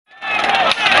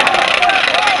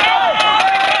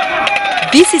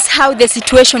This is how the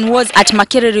situation was at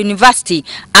Makerere University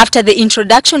after the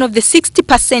introduction of the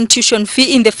 60% tuition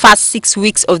fee in the first 6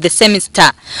 weeks of the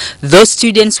semester. Those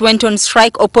students went on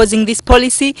strike opposing this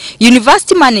policy.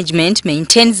 University management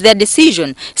maintains their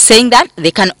decision, saying that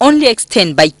they can only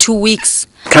extend by 2 weeks.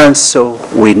 Council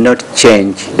will not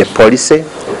change the policy,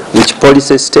 which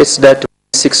policy states that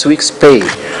 6 weeks pay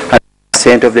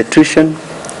 100% of the tuition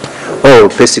or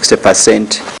pay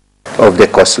 60% of the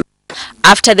cost.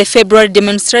 After the February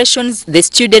demonstrations, the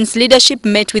students' leadership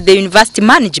met with the university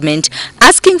management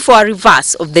asking for a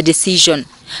reverse of the decision.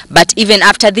 But even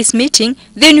after this meeting,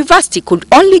 the university could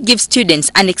only give students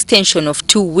an extension of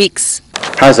 2 weeks.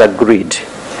 Has agreed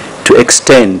to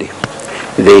extend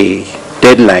the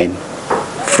deadline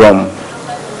from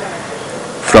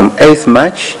 8th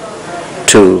March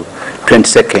to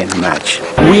 22nd March.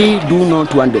 We do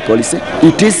not want the policy.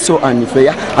 It is so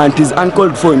unfair and it is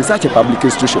uncalled for in such a public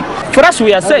institution. For us,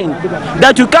 we are saying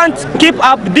that you can't keep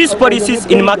up these policies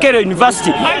in Makerere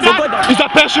University. He's a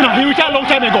pensioner. He retired a long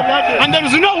time ago. And there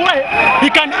is no way he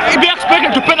can be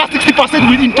expected to pay that 60%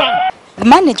 within time. The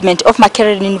management of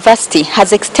Makerere University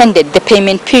has extended the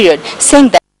payment period, saying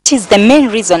that it is the main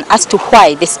reason as to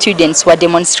why the students were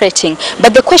demonstrating.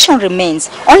 But the question remains,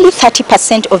 only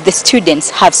 30% of the students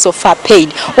have so far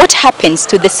paid. What happens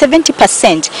to the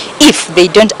 70% if they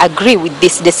don't agree with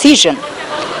this decision?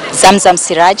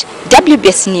 Siraji,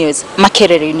 WBS News,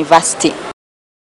 Makerere University.